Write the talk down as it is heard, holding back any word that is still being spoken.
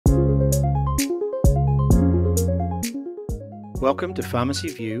Welcome to Pharmacy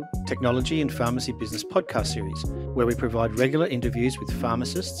View, Technology and Pharmacy Business podcast series, where we provide regular interviews with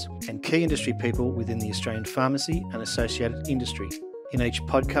pharmacists and key industry people within the Australian pharmacy and associated industry. In each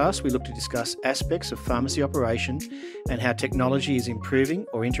podcast, we look to discuss aspects of pharmacy operation and how technology is improving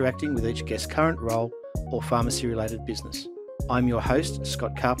or interacting with each guest's current role or pharmacy-related business. I'm your host,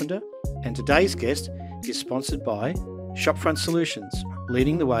 Scott Carpenter, and today's guest is sponsored by Shopfront Solutions,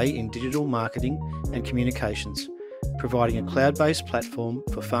 leading the way in digital marketing and communications, providing a cloud-based platform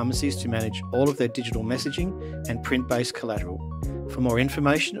for pharmacies to manage all of their digital messaging and print-based collateral. For more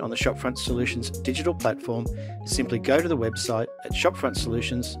information on the Shopfront Solutions digital platform, simply go to the website at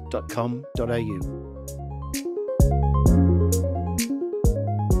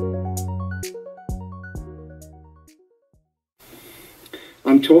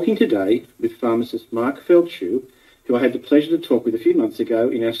I'm talking today with Pharmacist Mark Feldschuh, who I had the pleasure to talk with a few months ago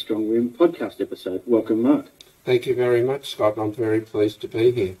in our Strong Room podcast episode. Welcome, Mark. Thank you very much, Scott. I'm very pleased to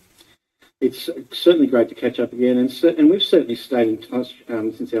be here. It's certainly great to catch up again, and we've certainly stayed in touch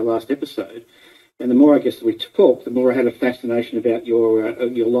since our last episode. And the more I guess that we talked, the more I had a fascination about your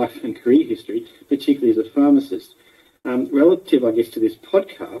life and career history, particularly as a pharmacist. Relative, I guess, to this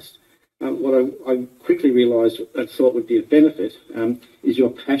podcast, what I quickly realised I thought would be a benefit is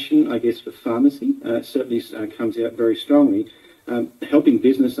your passion, I guess, for pharmacy. It certainly comes out very strongly, helping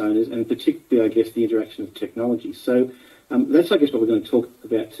business owners and particularly, I guess, the interaction of technology. So that's, I guess, what we're going to talk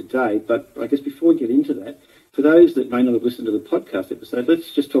about today. But I guess before we get into that, for those that may not have listened to the podcast episode,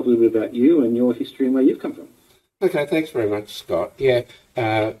 let's just talk a little bit about you and your history and where you've come from. Okay, thanks very much, Scott. Yeah,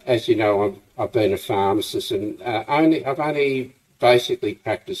 as you know, I've been a pharmacist, and I've only basically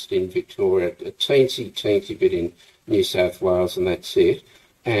practiced in Victoria, a teensy bit in New South Wales, and that's it.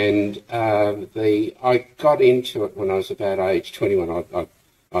 And I got into it when I was about age 21.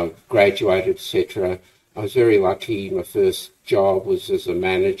 I graduated, etc. I was very lucky. My first job was as a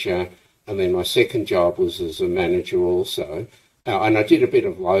manager, and then my second job was as a manager also. And I did a bit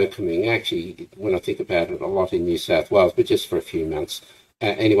of locuming, actually, when I think about it, a lot in New South Wales, but just for a few months.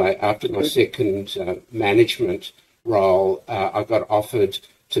 Anyway, after my second management role, I got offered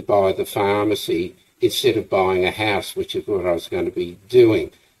to buy the pharmacy instead of buying a house, which is what I was going to be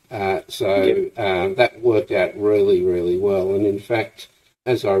doing. That worked out really, really well. And in fact,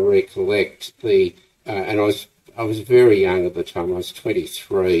 as I recollect, and I was very young at the time. I was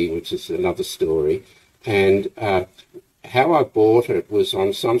 23, which is another story. And how I bought it was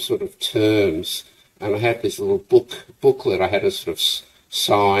on some sort of terms, and I had this little booklet I had to sort of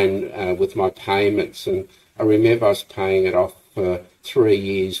sign with my payments, and I remember I was paying it off for 3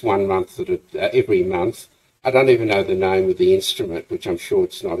 years, 1 month every month. I don't even know the name of the instrument, which I'm sure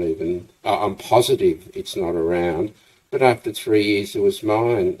it's not even, I'm positive it's not around. But after 3 years, it was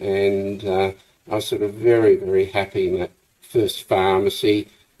mine. And I was sort of very, very happy in that first pharmacy,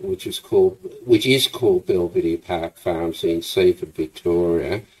 which is called Belvedere Park Pharmacy in Seaford,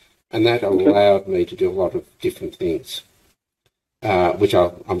 Victoria. And that allowed me to do a lot of different things, which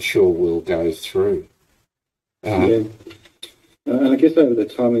I'm sure we'll go through. And I guess over the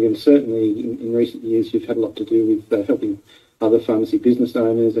time, again, certainly in recent years, you've had a lot to do with helping other pharmacy business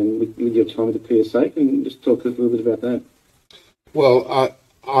owners and with your time with the PSA. Can you just talk a little bit about that? Well,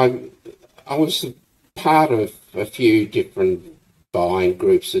 I was part of a few different buying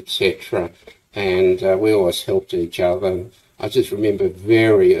groups, etc., and we always helped each other. I just remember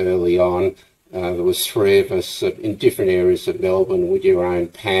very early on, there was 3 of us in different areas of Melbourne with your own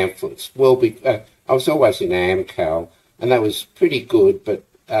pamphlets. I was always in AMCAL, and that was pretty good, but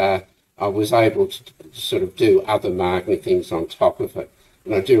I was able to sort of do other marketing things on top of it.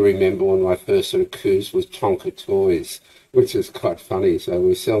 And I do remember one of my first sort of coups was Tonka toys, which is quite funny. So we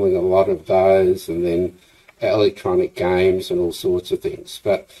were selling a lot of those, and then electronic games and all sorts of things.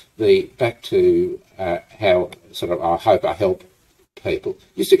 But back to how sort of I hope I help people.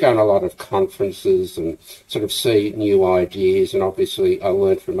 Used to go on a lot of conferences and sort of see new ideas, and obviously I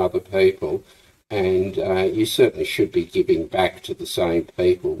learned from other people. And you certainly should be giving back to the same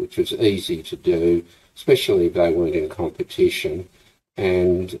people, which was easy to do, especially if they weren't in competition.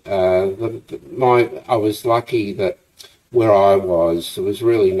 And I was lucky that where I was, there was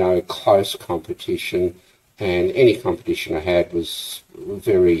really no close competition, and any competition I had was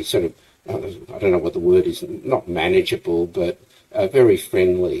very sort of, I don't know what the word is, not manageable, but very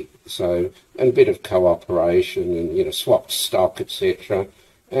friendly. So, and a bit of cooperation and, swapped stock, etc.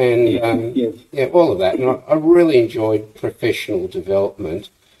 And all of that. And I really enjoyed professional development,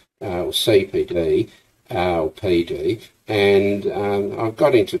 or CPD, or PD. And I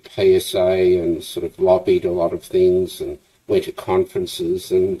got into PSA and sort of lobbied a lot of things and went to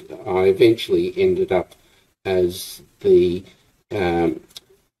conferences. And I eventually ended up as the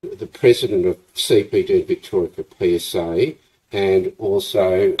the president of CPD Victoria for PSA, and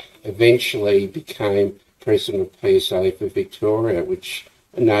also eventually became president of PSA for Victoria, which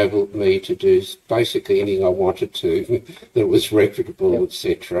enabled me to do basically anything I wanted to that was reputable,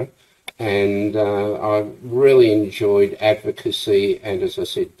 etc. And I really enjoyed Advocacy and, as I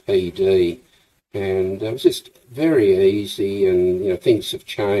said, PD. And it was just very easy, and things have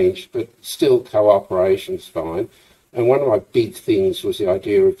changed, but still cooperation's fine. And one of my big things was the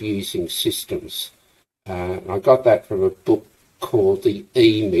idea of using systems. I got that from a book called The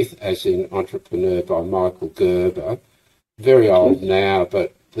E-Myth, as in Entrepreneur, by Michael Gerber. Very old now,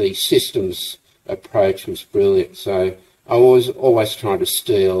 but the systems approach was brilliant. So I was always trying to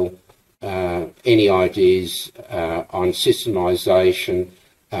steal any ideas on systemisation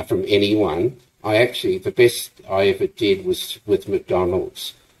from anyone. The best I ever did was with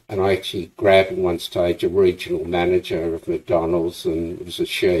McDonald's. And I actually grabbed at one stage a regional manager of McDonald's, and it was a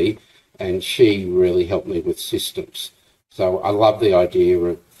she, and she really helped me with systems. So I love the idea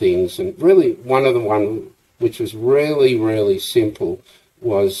of things. And really, one of the ones which was really, really simple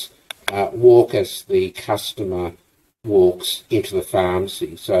was walk as the customer walks into the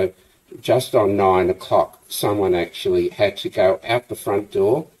pharmacy. So just on 9 o'clock, someone actually had to go out the front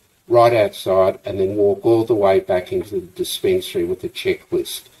door, right outside, and then walk all the way back into the dispensary with a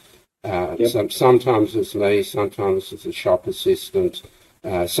checklist. Sometimes it was me, sometimes it was a shop assistant,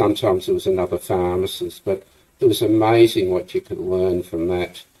 sometimes it was another pharmacist, but it was amazing what you could learn from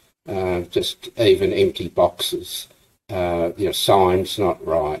that. Just even empty boxes, signs not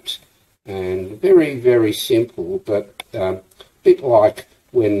right, and very, very simple, but a bit like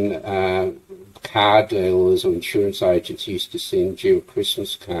when car dealers or insurance agents used to send you a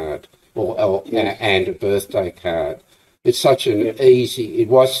Christmas card and a birthday card. It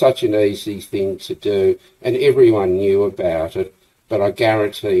was such an easy thing to do, and everyone knew about it, but I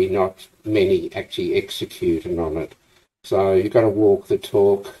guarantee not many actually executed on it. So you've got to walk the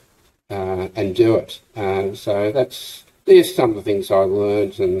talk and do it. So there's some of the things I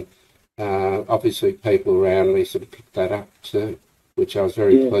learned, and obviously people around me sort of picked that up too, which I was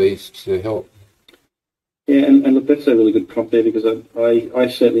very pleased to help. Yeah, and look, that's a really good prompt there, because I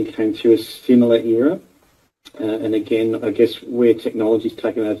certainly came through a similar era. And again, I guess where technology's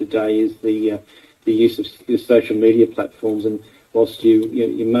taken over today is the use of the social media platforms. And whilst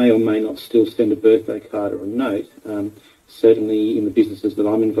you may or may not still send a birthday card or a note, certainly in the businesses that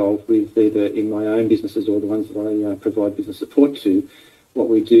I'm involved with, either in my own businesses or the ones that I provide business support to, what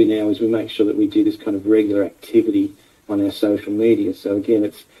we do now is we make sure that we do this kind of regular activity on our social media. So again,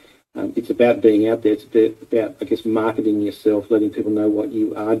 it's about being out there. It's about, I guess, marketing yourself, letting people know what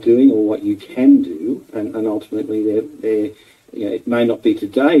you are doing or what you can do, and ultimately, it may not be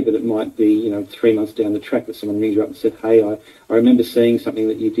today, but it might be 3 months down the track that someone rings you up and said, "Hey, I remember seeing something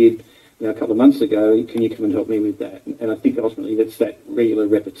that you did a couple of months ago. Can you come and help me with that?" And I think ultimately that's that regular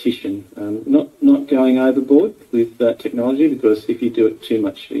repetition, not going overboard with technology, because if you do it too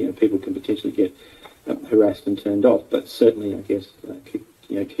much, people can potentially get harassed and turned off. But certainly, I guess,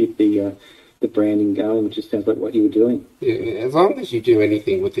 keep the branding going, which just sounds like what you were doing. Yeah, as long as you do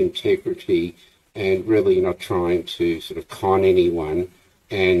anything with integrity and really not trying to sort of con anyone.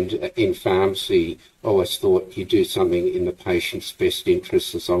 And in pharmacy, I always thought you do something in the patient's best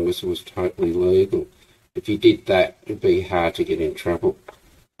interest as long as it was totally legal. If you did that, it'd be hard to get in trouble.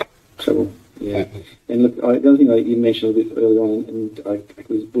 Yeah. And look, the other thing you mentioned a bit earlier on,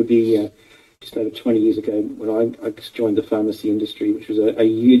 and would be just over 20 years ago when I joined the pharmacy industry, which was a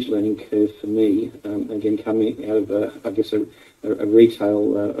huge learning curve for me. Again, coming out of a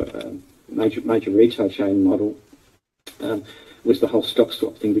retail major retail chain model, was the whole stock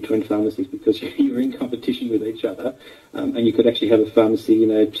swap thing between pharmacies, because you were in competition with each other, and you could actually have a pharmacy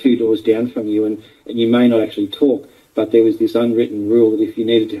 2 doors down from you, and you may not actually talk, but there was this unwritten rule that if you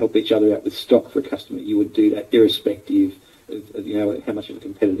needed to help each other out with stock for a customer, you would do that irrespective of how much of a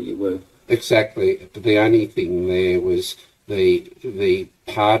competitor you were. Exactly. But the only thing there was the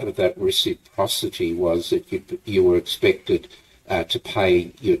part of that reciprocity was that you were expected to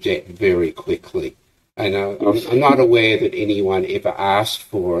pay your debt very quickly. And I'm not aware that anyone ever asked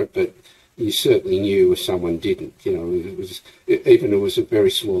for it, but you certainly knew if someone didn't. It was a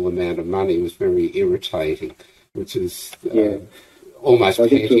very small amount of money. It was very irritating, which is almost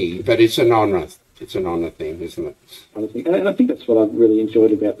petty, but it's an honour. It's an honour thing, isn't it? And I think that's what I've really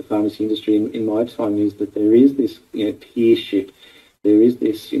enjoyed about the pharmacy industry in my time, is that there is this peership. There is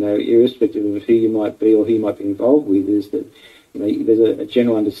this, irrespective of who you might be or who you might be involved with, is that there's a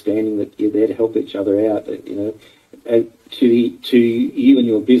general understanding that you're there to help each other out, to you and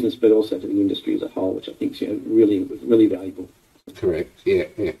your business, but also to the industry as a whole, which I think is really, really valuable. Correct. Yeah,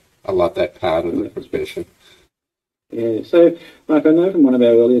 yeah. I love that part of the profession. Yeah. So, Mark, I know from one of our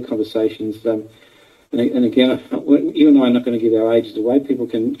earlier conversations, and again, you and I are not going to give our ages away. People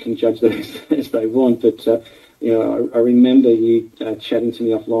can judge those as they want. But I remember you chatting to me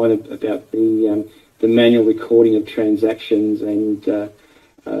offline about the manual recording of transactions and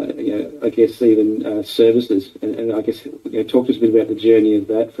I guess even services. And I guess talk to us a bit about the journey of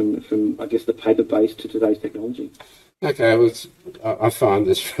that from I guess the paper based to today's technology. Okay, I find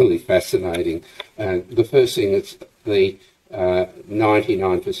this really fascinating. The first thing is the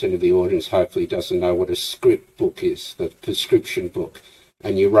 99% of the audience hopefully doesn't know what a script book is, the prescription book.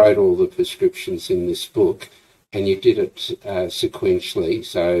 And you wrote all the prescriptions in this book, and you did it sequentially,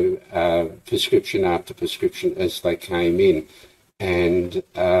 so prescription after prescription as they came in. And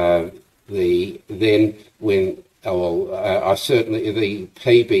I certainly, the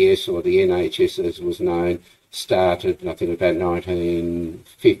PBS, or the NHS as it was known, started, I think, about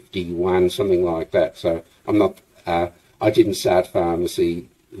 1951, something like that. So I'm not, I didn't start pharmacy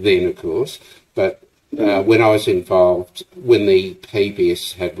then, of course, but when I was involved, when the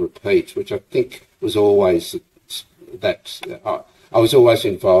PBS had repeats, which I think was always I was always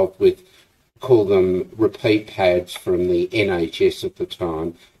involved with, call them repeat pads from the NHS at the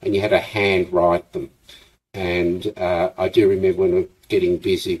time, and you had to hand write them. And I do remember when I was getting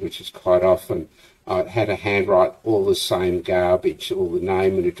busy, which is quite often, I had to handwrite all the same garbage, all the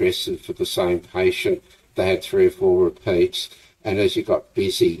name and addresses for the same patient. They had 3 or 4 repeats, and as you got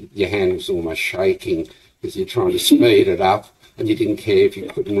busy, your hand was almost shaking because you're trying to speed it up, and you didn't care if you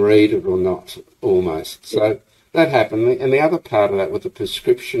couldn't read it or not, almost. So that happened. And the other part of that with the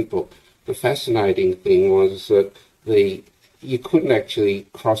prescription book, the fascinating thing was that you couldn't actually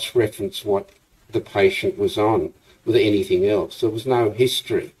cross-reference what the patient was on with anything else. There was no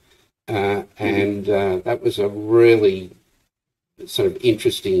history. And that was a really sort of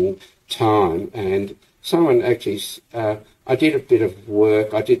interesting time. And someone actually, I did a bit of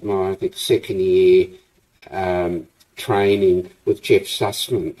work. I did my, I think, second year training with Jeff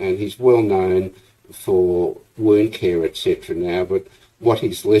Sussman, and he's well known for wound care, etc. now, but what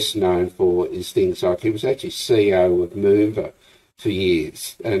he's less known for is things like he was actually CEO of Moomba for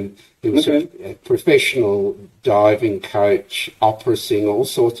years, and he was a professional diving coach, opera singer, all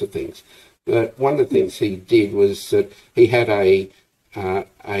sorts of things. But one of the things he did was that he had a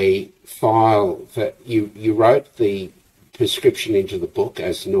file that you wrote the prescription into the book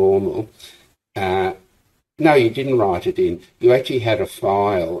as normal. No, you didn't write it in. You actually had a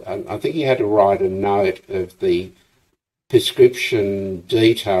file, and I think you had to write a note of the prescription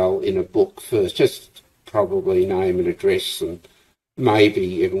detail in a book first, just probably name and address and maybe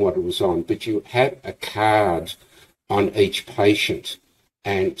even what it was on, but you had a card on each patient,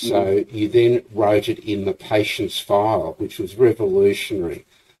 and so you then wrote it in the patient's file, which was revolutionary,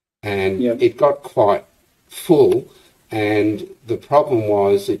 and it got quite full, and the problem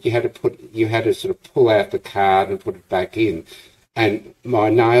was that you had to sort of pull out the card and put it back in. And my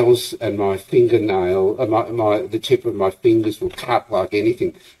nails and my fingernail, the tip of my fingers were cut like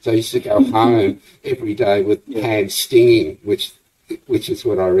anything. So I used to go home every day with hands stinging, which is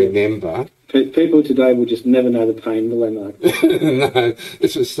what I remember. People today will just never know the pain, will they, Mark? No,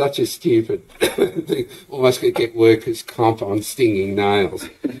 this was such a stupid thing. Almost could get workers' comp on stinging nails.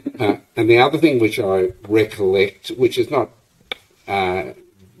 And the other thing which I recollect, which is not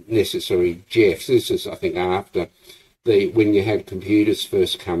necessarily Jeff's, this is, I think, after when you had computers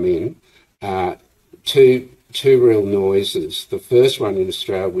first come in, two real noises. The first one in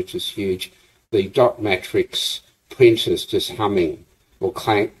Australia, which is huge, the dot matrix printers just humming or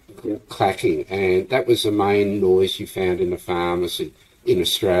clacking, and that was the main noise you found in a pharmacy in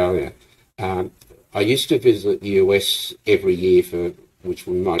Australia. I used to visit the US every year, which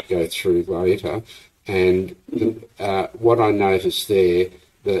we might go through later, and what I noticed there,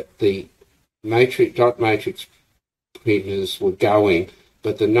 that the dot matrix printers were going,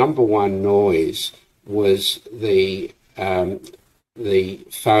 but the number one noise was the phones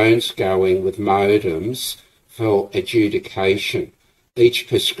going with modems for adjudication. Each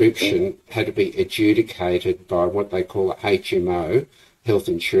prescription had to be adjudicated by what they call a HMO, health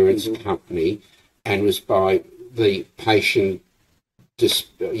insurance company, and was by the patient.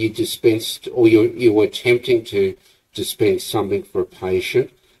 You dispensed, or you were attempting to dispense something for a patient.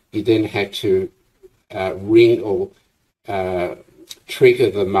 You then had to ring or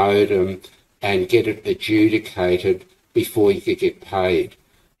trigger the modem and get it adjudicated before you could get paid.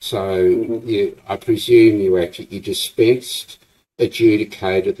 So I presume you dispensed,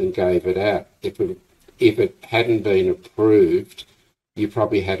 adjudicated, and gave it out. If it hadn't been approved, you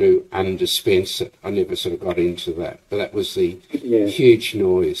probably had to undispense it. I never sort of got into that, but that was the huge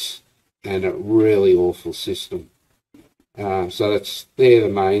noise and a really awful system. So they're the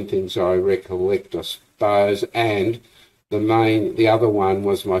main things I recollect, I suppose. And the other one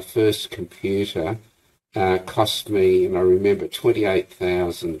was my first computer. Cost me, and I remember,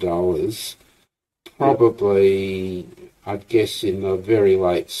 $28,000, probably, I'd guess, in the very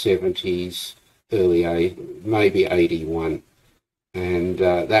late 70s, maybe 81. And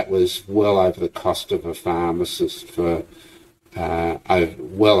that was well over the cost of a pharmacist for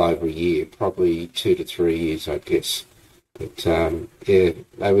well over a year, probably 2 to 3 years, I guess. But, they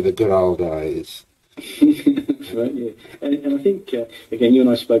were the good old days. Right, yeah. And I think, again, you and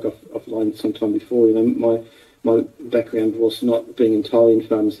I spoke offline sometime before. My background was not being entirely in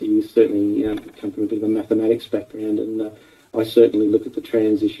pharmacy. You certainly come from a bit of a mathematics background, and I certainly look at the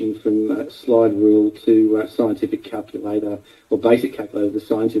transition from slide rule to scientific calculator, or basic calculator to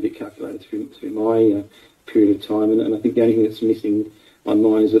scientific calculator through my period of time. And I think the only thing that's missing on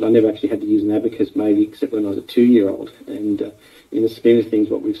mine is that I never actually had to use an abacus, maybe, except when I was a 2-year-old. And in the scheme of things,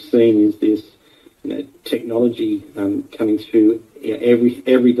 what we've seen is this technology coming through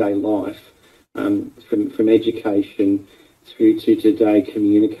everyday life, from education through to today,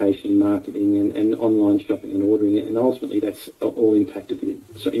 communication, marketing, and online shopping and ordering, and ultimately that's all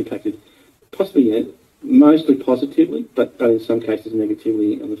impacted possibly mostly positively, but in some cases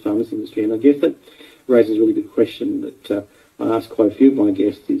negatively on the pharmacy industry. And I guess that raises a really good question that I ask quite a few of my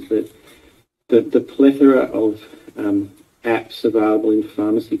guests, is that the plethora of apps available in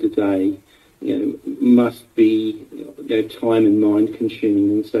pharmacy today must be time and mind consuming.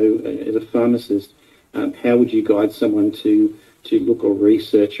 And so as a pharmacist, how would you guide someone to look or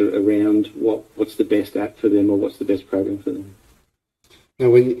research around what's the best app for them, or what's the best program for them? Now,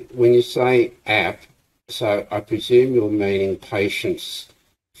 when you say app, so I presume you're meaning patients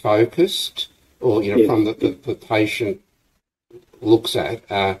focused, or Yes. from the patient looks at.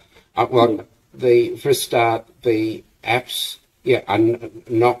 For a start, the apps are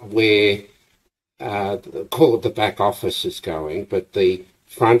not where call it the back office is going, but the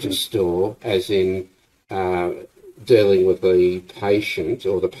front of store, as in dealing with the patient,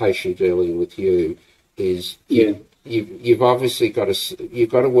 or the patient dealing with you, is you've obviously got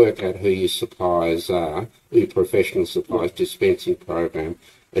to work out who your suppliers are, who your professional suppliers, dispensing program,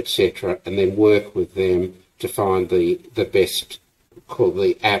 etc., and then work with them to find the best, call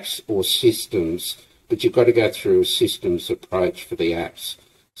the apps or systems. But you've got to go through a systems approach for the apps.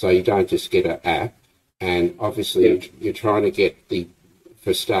 So you don't just get an app, and obviously you're trying to get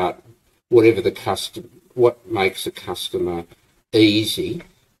for start, what makes a customer easy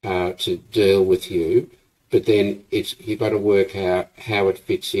to deal with you, but then you've got to work out how it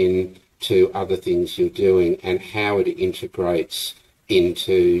fits in to other things you're doing and how it integrates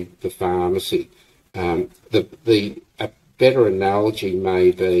into the pharmacy. A better analogy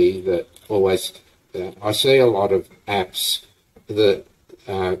may be that I see a lot of apps that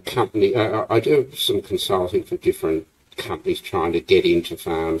I do some consulting for different companies trying to get into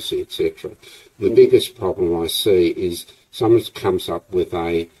pharmacy, etc. The biggest problem I see is someone comes up with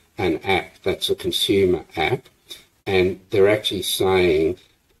an app that's a consumer app, and they're actually saying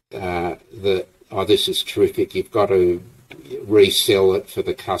that, this is terrific, you've got to resell it for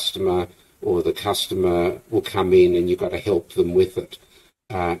the customer, or the customer will come in and you've got to help them with it.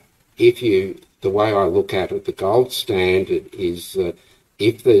 The way I look at it, the gold standard is that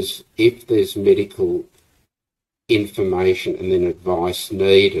if there's medical information and then advice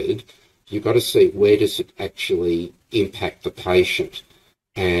needed, you've got to see where does it actually impact the patient.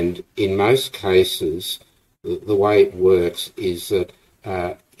 And in most cases, the way it works is that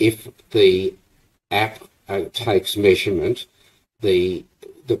if the app takes measurement, the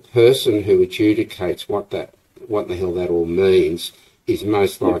person who adjudicates what the hell that all means is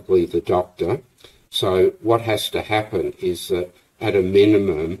most likely the doctor. So what has to happen is that at a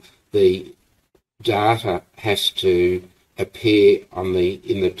minimum, the data has to appear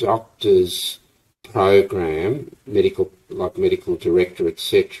in the doctor's program, medical director,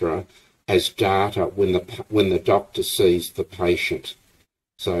 etc., as data when the doctor sees the patient.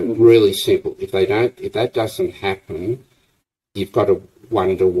 So really simple. If that doesn't happen, you've got to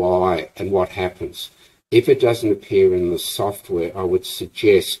wonder why and what happens. If it doesn't appear in the software, I would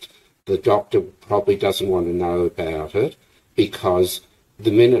suggest the doctor probably doesn't want to know about it, because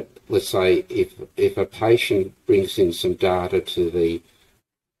the minute, let's say, if a patient brings in some data to the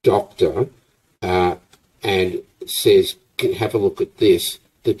doctor and says, "Can have a look at this,"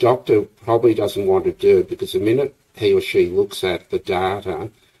 the doctor probably doesn't want to do it, because the minute he or she looks at the data,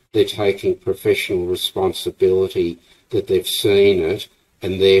 they're taking professional responsibility that they've seen it,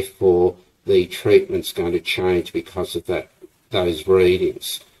 and therefore the treatment's going to change because of those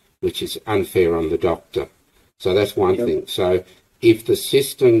readings, which is unfair on the doctor. So that's one thing. So if the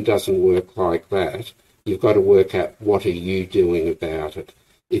system doesn't work like that, you've got to work out what are you doing about it.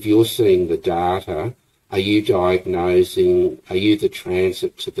 If you're seeing the data, are you diagnosing, are you the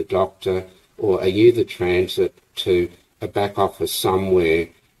transit to the doctor, or are you the transit to a back office somewhere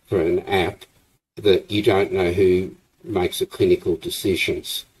for an app that you don't know who makes the clinical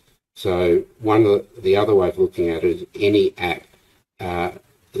decisions? So one of the other way of looking at it is any app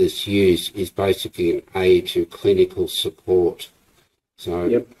that's used is basically an aid to clinical support.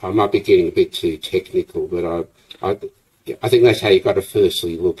 So I might be getting a bit too technical, but I think that's how you've got to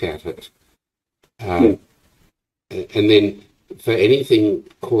firstly look at it. And then for anything,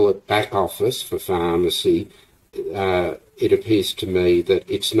 call it back office for pharmacy, it appears to me that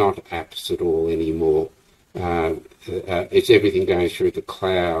it's not apps at all anymore. It's everything going through the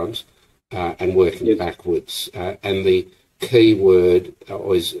cloud and working backwards. And the keyword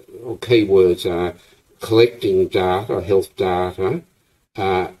or keywords are collecting data, health data,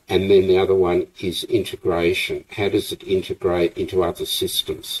 and then the other one is integration. How does it integrate into other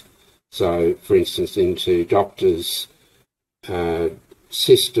systems? So, for instance, into doctors'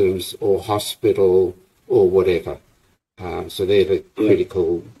 systems or hospital or whatever. So they're the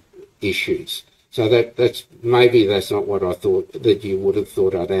critical issues. So that's maybe that's not what I thought that you would have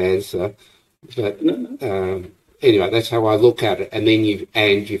thought I'd answer, but anyway, that's how I look at it. And then you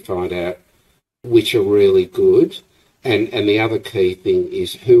find out which are really good, and the other key thing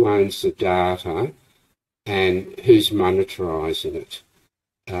is who owns the data and who's monitorising it.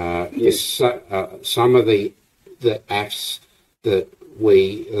 Some of the apps that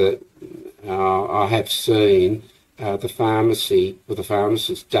I have seen. The pharmacy or the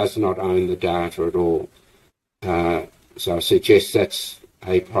pharmacist does not own the data at all. So I suggest that's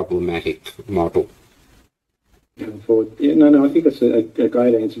a problematic model. Going forward. I think that's a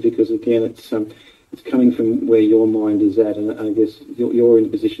great answer, because again, it's coming from where your mind is at, and I guess you're in a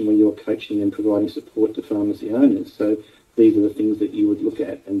position where you're coaching and providing support to pharmacy owners. So these are the things that you would look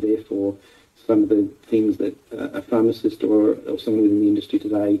at, and therefore some of the things that a pharmacist or someone within the industry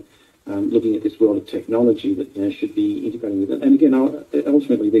today looking at this world of technology that should be integrating with it. And again,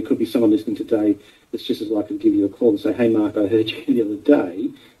 ultimately, there could be someone listening today that's just as likely to give you a call and say, "Hey, Mark, I heard you the other day.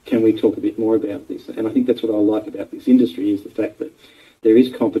 Can we talk a bit more about this?" And I think that's what I like about this industry, is the fact that there is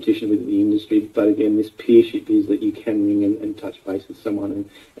competition within the industry, but again, this peership is that you can ring and touch base with someone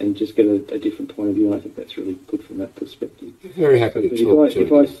and just get a different point of view. And I think that's really good from that perspective. Very happy to talk to you.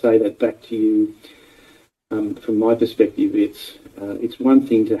 If I say that back to you, from my perspective, it's one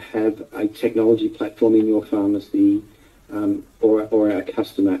thing to have a technology platform in your pharmacy or a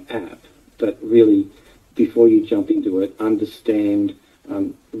customer app, but really, before you jump into it, understand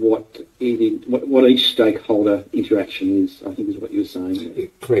what each stakeholder interaction is, I think is what you were saying.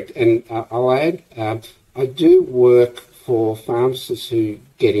 Correct. And I'll add, I do work for pharmacists who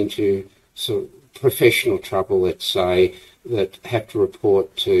get into sort of professional trouble, let's say, that have to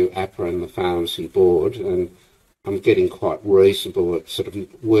report to APRA and the Pharmacy Board, and I'm getting quite reasonable at sort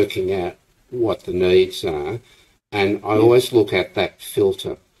of working out what the needs are. And I always look at that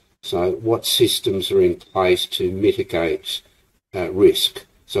filter. So what systems are in place to mitigate risk?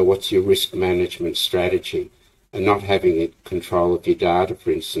 So what's your risk management strategy? And not having control of your data, for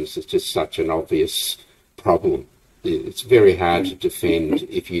instance, is just such an obvious problem. It's very hard to defend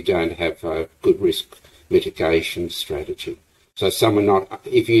if you don't have a good risk mitigation strategy. So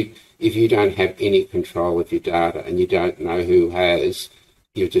if you don't have any control of your data and you don't know who has,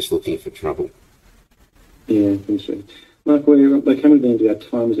 you're just looking for trouble. Yeah, interesting. Mark, we're coming to the end of our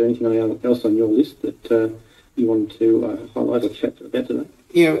time. Is there anything else on your list that you want to highlight or chat about today?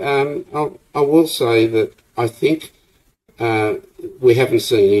 Yeah, I will say that I think we haven't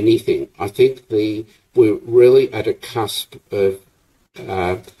seen anything. I think we're really at a cusp of,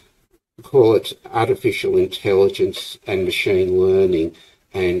 call it artificial intelligence and machine learning,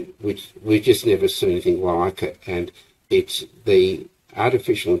 and we just never seen anything like it. And it's the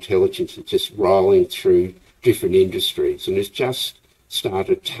artificial intelligence is just rolling through different industries, and it's just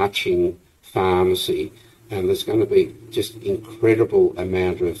started touching pharmacy, and there's going to be just incredible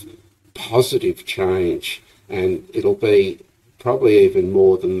amount of positive change, and it'll be probably even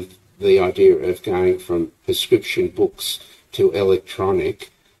more than the idea of going from prescription books to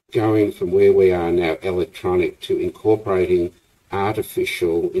electronic, going from where we are now electronic to incorporating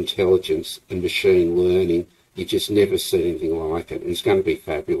artificial intelligence and machine learning. You just never see anything like it, and it's going to be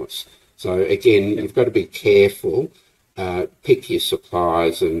fabulous. So again, you've got to be careful, pick your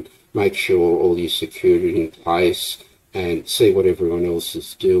suppliers and make sure all your security in place, and see what everyone else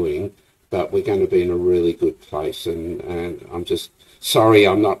is doing. But we're going to be in a really good place, and I'm just sorry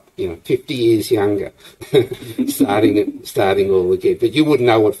I'm not 50 years younger, starting all again. But you wouldn't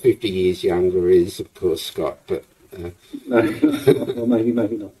know what 50 years younger is, of course, Scott. But no, well, maybe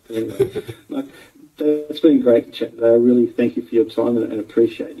not. But anyway, Mark, it's been great to chat today. I really thank you for your time and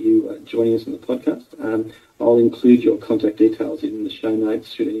appreciate you joining us on the podcast. I'll include your contact details in the show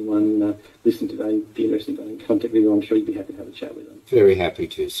notes. Should anyone listening today be interested in contact with you, I'm sure you'd be happy to have a chat with them. Very happy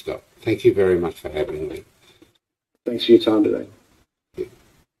to, Scott. Thank you very much for having me. Thanks for your time today.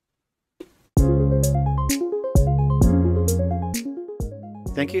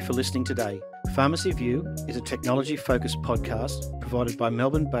 Thank you for listening today. Pharmacy View is a technology-focused podcast provided by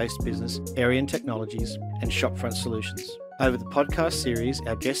Melbourne-based business Arian Technologies and Shopfront Solutions. Over the podcast series,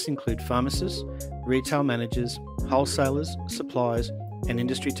 our guests include pharmacists, retail managers, wholesalers, suppliers, and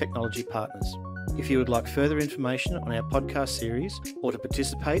industry technology partners. If you would like further information on our podcast series or to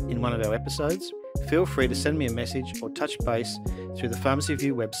participate in one of our episodes, feel free to send me a message or touch base through the Pharmacy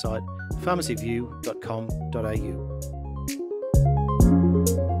View website, pharmacyview.com.au.